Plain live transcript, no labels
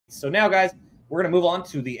So now, guys, we're going to move on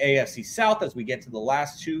to the AFC South as we get to the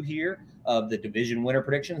last two here of the division winner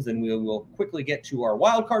predictions. Then we will quickly get to our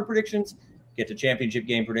wild card predictions, get to championship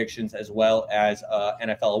game predictions, as well as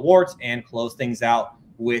NFL awards, and close things out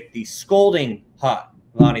with the scolding hot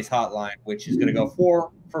Lonnie's Hotline, which is going to go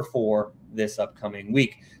 4 for 4 this upcoming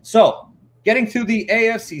week. So getting to the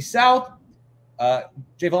AFC South,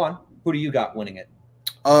 Jaevon, who do you got winning it?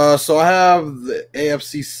 So I have the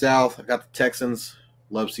AFC South. I got the Texans.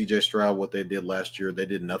 Love CJ Stroud, what they did last year. They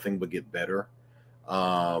did nothing but get better.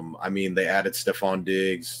 I mean, they added Stephon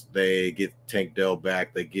Diggs. They get Tank Dell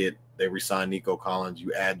back. They re-signed Nico Collins.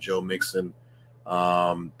 You add Joe Mixon.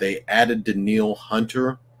 They added Danielle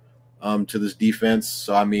Hunter to this defense.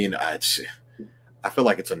 So, I mean, I feel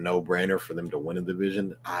like it's a no-brainer for them to win a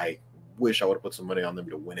division. I wish I would have put some money on them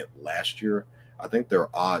to win it last year. I think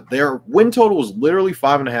they're odd. Their win total was literally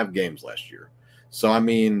 5.5 games last year. So, I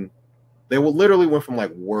mean, they will literally went from like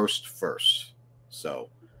worst first. So,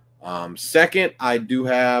 second, I do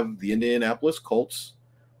have the Indianapolis Colts.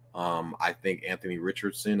 I think Anthony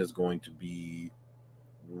Richardson is going to be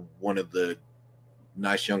one of the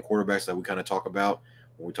nice young quarterbacks that we kind of talk about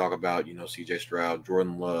when we talk about, CJ Stroud,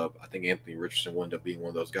 Jordan Love. I think Anthony Richardson will end up being one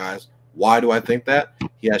of those guys. Why do I think that?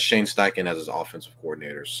 He has Shane Steichen as his offensive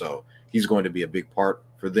coordinator, so he's going to be a big part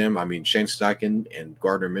for them. I mean, Shane Steichen and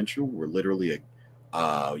Gardner Minshew were literally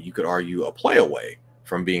you could argue a play away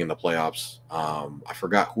from being in the playoffs. I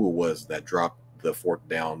forgot who it was that dropped the fourth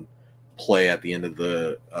down play at the end of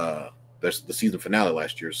the season finale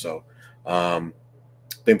last year. So I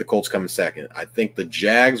think the Colts come in second. I think the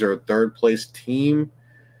Jags are a third place team.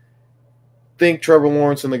 I think Trevor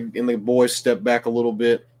Lawrence and the boys step back a little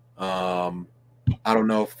bit. I don't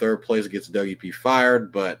know if third place gets WP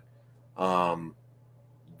fired, but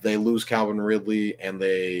they lose Calvin Ridley and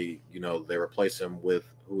they replace him with,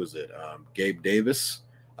 who is it? Gabe Davis.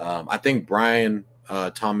 I think Brian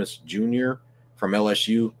Thomas Jr. from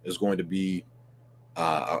LSU is going to be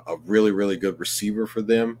a really, really good receiver for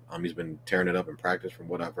them. He's been tearing it up in practice from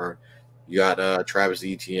what I've heard. You got Travis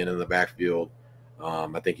Etienne in the backfield.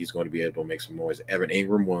 I think he's going to be able to make some noise. Evan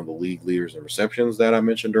Ingram, one of the league leaders in receptions that I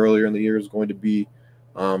mentioned earlier in the year, is going to be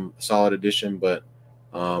a solid addition. But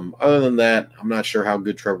other than that, I'm not sure how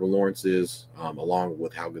good Trevor Lawrence is, along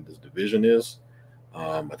with how good this division is.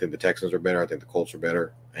 I think the Texans are better. I think the Colts are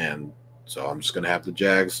better. And so I'm just going to have the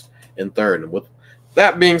Jags in third. And with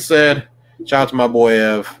that being said, shout out to my boy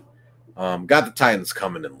Ev. Got the Titans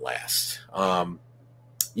coming in last.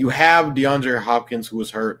 You have DeAndre Hopkins, who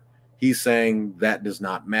was hurt. He's saying that does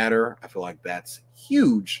not matter. I feel like that's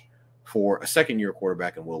huge for a second-year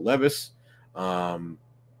quarterback in Will Levis.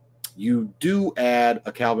 You do add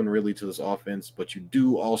a Calvin Ridley to this offense, but you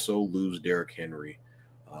do also lose Derrick Henry.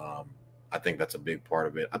 I think that's a big part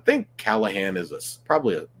of it. I think Callahan is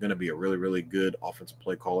probably going to be a really, really good offensive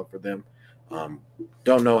play caller for them.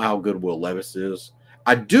 Don't know how good Will Levis is.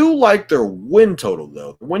 I do like their win total,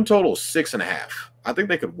 though. The win total is 6.5. I think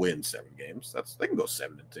they could win 7 games. They can go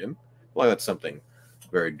 7-10. I feel like that's something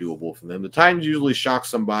very doable for them. The Titans usually shock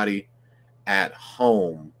somebody at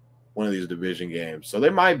home, one of these division games. So they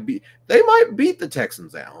might beat the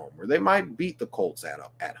Texans at home, or they might beat the Colts at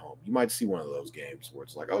home. You might see one of those games where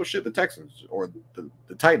it's like, oh shit, the Texans or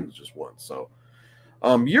the Titans just won. So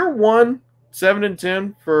year 1,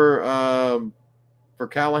 7-10 for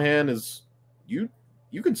Callahan is you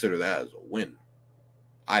consider that as a win,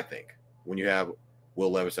 I think, when you have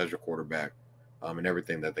Will Levis as your quarterback, and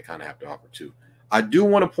everything that they kind of have to offer too. I do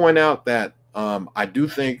want to point out that I do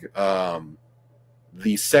think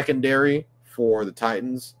the secondary for the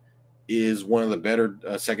Titans is one of the better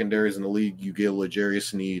secondaries in the league. You get L'Jarius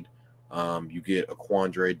Sneed, you get a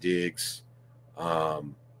Quandre Diggs.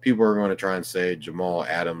 People are going to try and say Jamal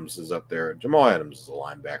Adams is up there. Jamal Adams is a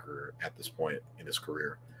linebacker at this point in his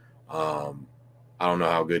career. I don't know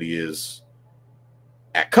how good he is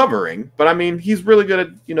at covering, but I mean, he's really good at,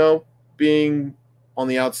 being on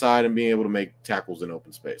the outside and being able to make tackles in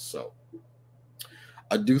open space. So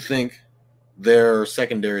I do think their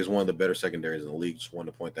secondary is one of the better secondaries in the league. Just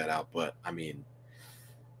wanted to point that out. But I mean,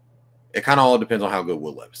 it kind of all depends on how good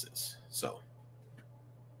Will Levis is. So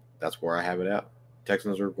that's where I have it at.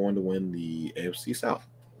 Texans are going to win the AFC South.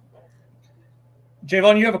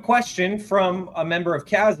 Jaevon, you have a question from a member of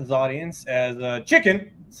Kaz's audience as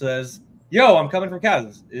Chicken says, yo, I'm coming from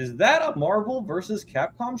Kaz's. Is that a Marvel versus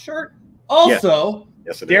Capcom shirt? Also,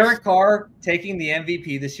 yes, Derek Carr taking the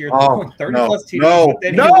MVP this year, 30 plus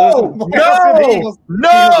TDs.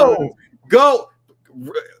 No. Go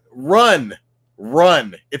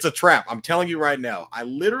run. It's a trap. I'm telling you right now. I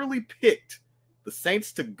literally picked the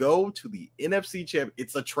Saints to go to the NFC Championship.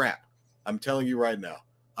 It's a trap. I'm telling you right now.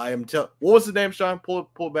 I am telling. What was the name, Shaun? Pull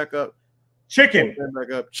it back up. Chicken. Pull it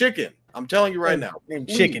back up. Chicken. I'm telling you right now.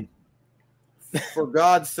 Please, Chicken. For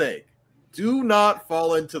God's sake, do not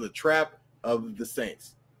fall into the trap of the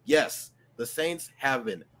Saints. Yes, the Saints have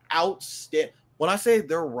an outstanding. When I say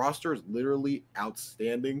their roster is literally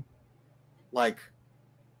outstanding, like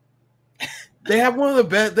they have one of the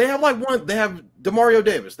best. They have They have Demario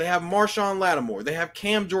Davis. They have Marshawn Lattimore. They have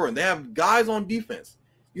Cam Jordan. They have guys on defense.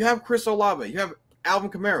 You have Chris Olave. You have Alvin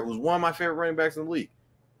Kamara, who's one of my favorite running backs in the league.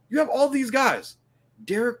 You have all these guys.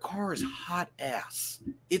 Derek Carr is hot ass.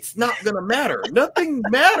 It's not going to matter. Nothing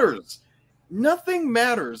matters. Nothing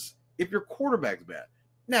matters if your quarterback's bad.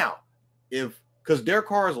 Now, because Derek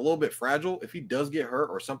Carr is a little bit fragile, if he does get hurt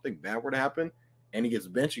or something bad were to happen and he gets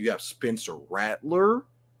benched, you have Spencer Rattler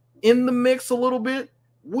in the mix a little bit.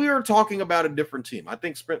 We're talking about a different team. I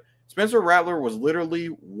think Spencer Rattler was literally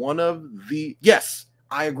one of the – yes,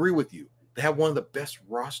 I agree with you. They have one of the best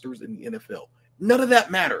rosters in the NFL. None of that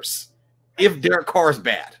matters if Derek Carr is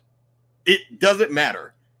bad. It doesn't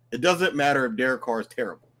matter. It doesn't matter if Derek Carr is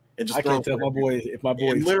terrible. It just I can't tell if my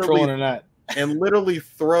boy is trolling or not. And literally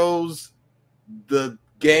throws the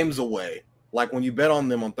games away, like when you bet on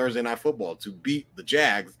them on Thursday Night Football to beat the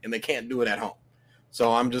Jags, and they can't do it at home.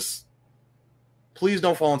 So I'm just – please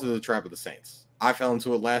don't fall into the trap of the Saints. I fell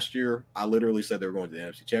into it last year. I literally said they were going to the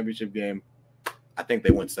NFC Championship game. I think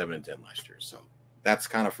they went 7-10 last year. So that's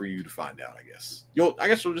kind of for you to find out, I guess. I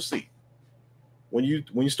guess you'll just see. When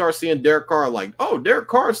you start seeing Derek Carr like, oh, Derek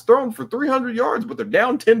Carr is thrown for 300 yards, but they're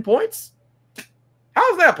down 10 points?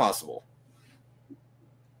 How is that possible?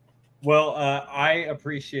 Well, I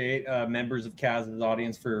appreciate members of Kaz's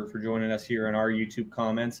audience for joining us here in our YouTube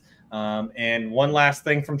comments. And one last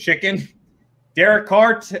thing from Chicken. Derek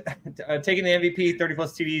Carr taking the MVP,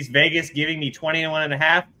 30-plus TDs. Vegas giving me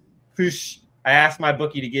 21.5. Whoosh. I asked my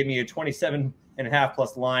bookie to give me a 27.5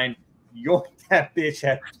 plus line. That bitch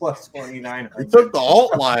had plus 29. He took the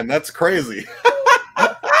alt line. That's crazy.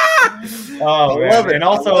 Oh, man. Love it. And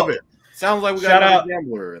also, love it. Sounds like we got a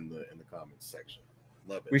gambler in the comments section.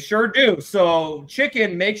 Love it. We sure do. So,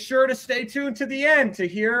 Chicken, make sure to stay tuned to the end to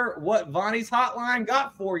hear what Vonnie's hotline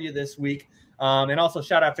got for you this week. And also,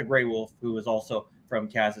 shout out to Grey Wolf, who is also from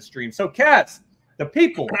Kaz's stream. So, Kaz, the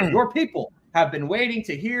people, your people, have been waiting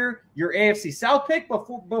to hear your AFC South pick.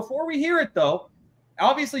 Before we hear it, though,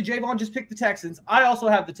 obviously Jaevon just picked the Texans. I also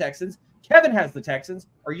have the Texans. Kevin has the Texans.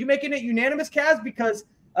 Are you making it unanimous, Kaz? Because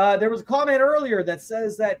there was a comment earlier that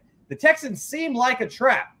says that the Texans seem like a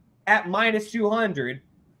trap at minus 200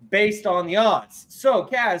 based on the odds. So,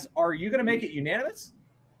 Kaz, are you going to make it unanimous?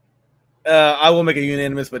 I will make it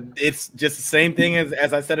unanimous, but it's just the same thing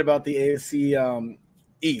as I said about the AFC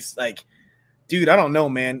East. Like, dude, I don't know,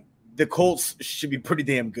 man. The Colts should be pretty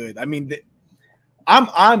damn good. I mean,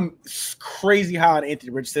 I'm crazy high on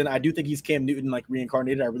Anthony Richardson. I do think he's Cam Newton, like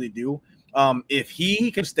reincarnated. I really do. If he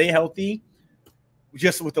can stay healthy,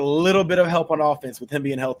 just with a little bit of help on offense, with him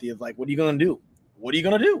being healthy, is like, what are you gonna do? What are you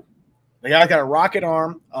gonna do? The guy's got a rocket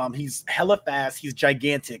arm. He's hella fast. He's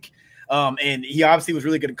gigantic. And he obviously was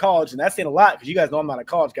really good in college, and that's saying a lot because you guys know I'm not a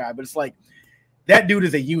college guy, but it's like that dude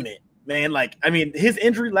is a unit, man. Like, I mean, his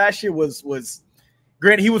injury last year was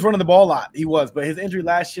granted, he was running the ball a lot. He was, but his injury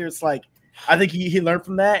last year, it's like I think he learned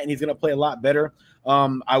from that, and he's going to play a lot better.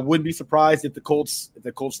 I wouldn't be surprised if the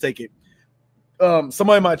Colts take it.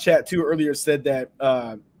 Somebody in my chat too earlier said that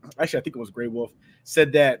actually I think it was Grey Wolf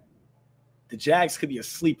said that the Jags could be a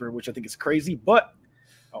sleeper, which I think is crazy. But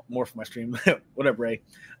more for my stream, whatever, Ray.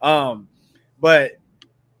 But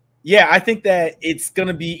yeah, I think that it's going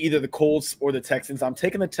to be either the Colts or the Texans. I'm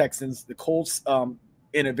taking the Texans. The Colts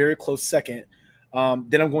in a very close second. Then I'm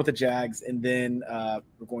going with the Jags, and then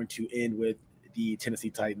we're going to end with the Tennessee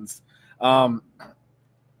Titans.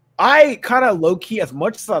 I kind of low-key, as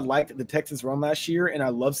much as I liked the Texans run last year, and I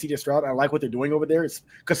love C.J. Stroud, I like what they're doing over there, it's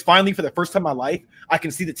because finally, for the first time in my life, I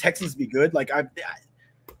can see the Texans be good. Like, I'm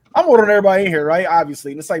older than everybody in here, right?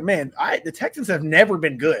 Obviously. And it's like, man, the Texans have never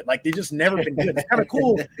been good. Like, they just never been good. It's kind of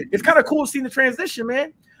cool. It's kind of cool seeing the transition,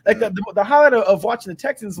 man. Like, the highlight of watching the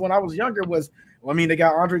Texans when I was younger was, well, I mean, they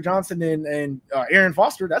got Andre Johnson and Aaron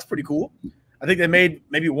Foster. That's pretty cool. I think they made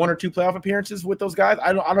maybe 1 or 2 playoff appearances with those guys.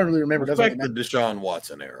 I don't really remember. Respect the Deshaun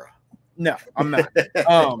Watson era. No, I'm not.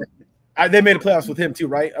 They made a playoffs with him too,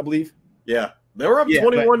 right? I believe. Yeah, they were up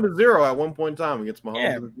 21-0 at one point in time against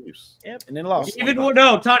Mahomes and the Chiefs. Yep, and then lost. Even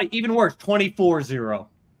worse, 24-0.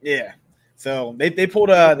 Yeah, so they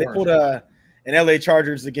pulled an LA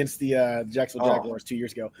Chargers against the Jacksonville Jaguars 2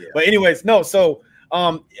 years ago. Yeah. But anyways, no. So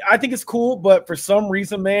I think it's cool, but for some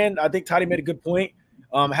reason, man, I think Toddy made a good point.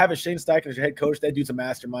 Having Shane Steichen as your head coach, that dude's a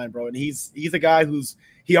mastermind, bro. And he's a guy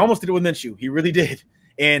he almost did it with Minshew. He really did.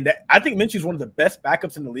 And I think Minshew's one of the best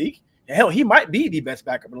backups in the league. Hell, he might be the best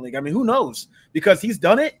backup in the league. I mean, who knows? Because he's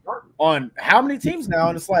done it on how many teams now?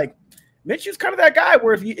 And it's like Minshew's kind of that guy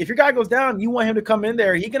where if your guy goes down, you want him to come in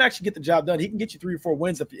there. He can actually get the job done. He can get you 3 or 4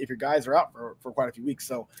 wins if your guys are out for quite a few weeks.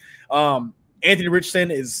 So Anthony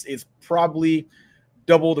Richardson is probably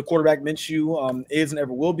double the quarterback Minshew is and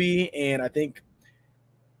ever will be. And I think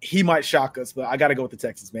he might shock us, but I got to go with the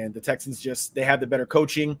Texans, man. The Texans they have the better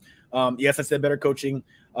coaching. Yes, I said better coaching.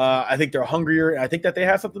 I think they're hungrier. And I think that they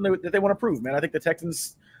have something that they want to prove, man. I think the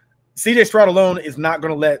Texans, CJ Stroud alone is not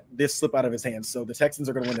going to let this slip out of his hands. So the Texans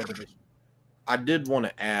are going to win that division. I did want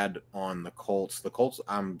to add on the Colts. The Colts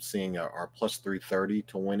I'm seeing are plus 330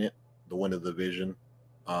 to win it, the win of the division.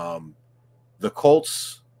 The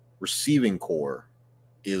Colts receiving core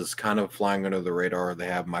is kind of flying under the radar. They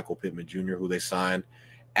have Michael Pittman Jr., who they signed.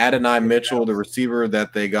 Adonai Mitchell, the receiver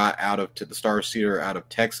that they got the star receiver out of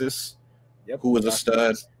Texas, who was a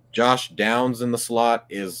stud. Josh Downs in the slot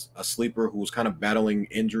is a sleeper who was kind of battling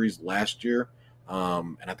injuries last year.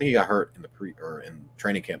 And I think he got hurt in in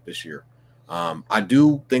training camp this year. I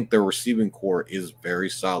do think their receiving core is very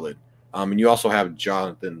solid. And you also have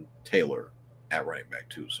Jonathan Taylor at running back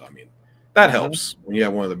too. So, I mean, that helps when you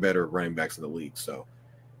have one of the better running backs in the league. So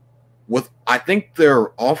I think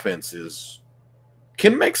their offense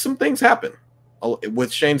can make some things happen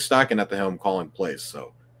with Shane Steichen at the helm calling plays.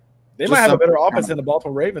 So they might have a better offense than the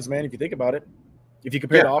Baltimore Ravens, man, if you think about it. If you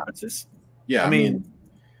compare the offenses. Yeah. I mean,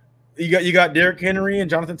 you got Derrick Henry and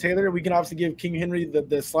Jonathan Taylor. We can obviously give King Henry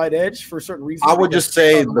the slight edge for certain reasons. I would just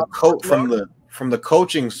say from the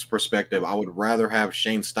coaching's perspective, I would rather have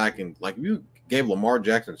Shane Steichen. Like if you gave Lamar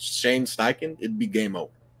Jackson Shane Steichen, it'd be game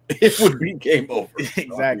over. It would be game over.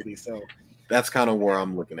 Exactly. So that's kind of where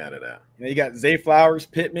I'm looking at it at. You got Zay Flowers,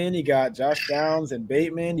 Pittman, you got Josh Downs and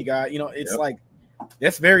Bateman. You got, it's like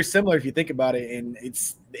that's very similar if you think about it, and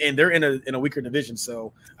they're in a weaker division.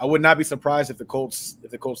 So I would not be surprised if the Colts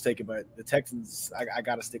take it, but the Texans, I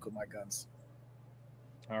got to stick with my guns.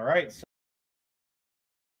 All right.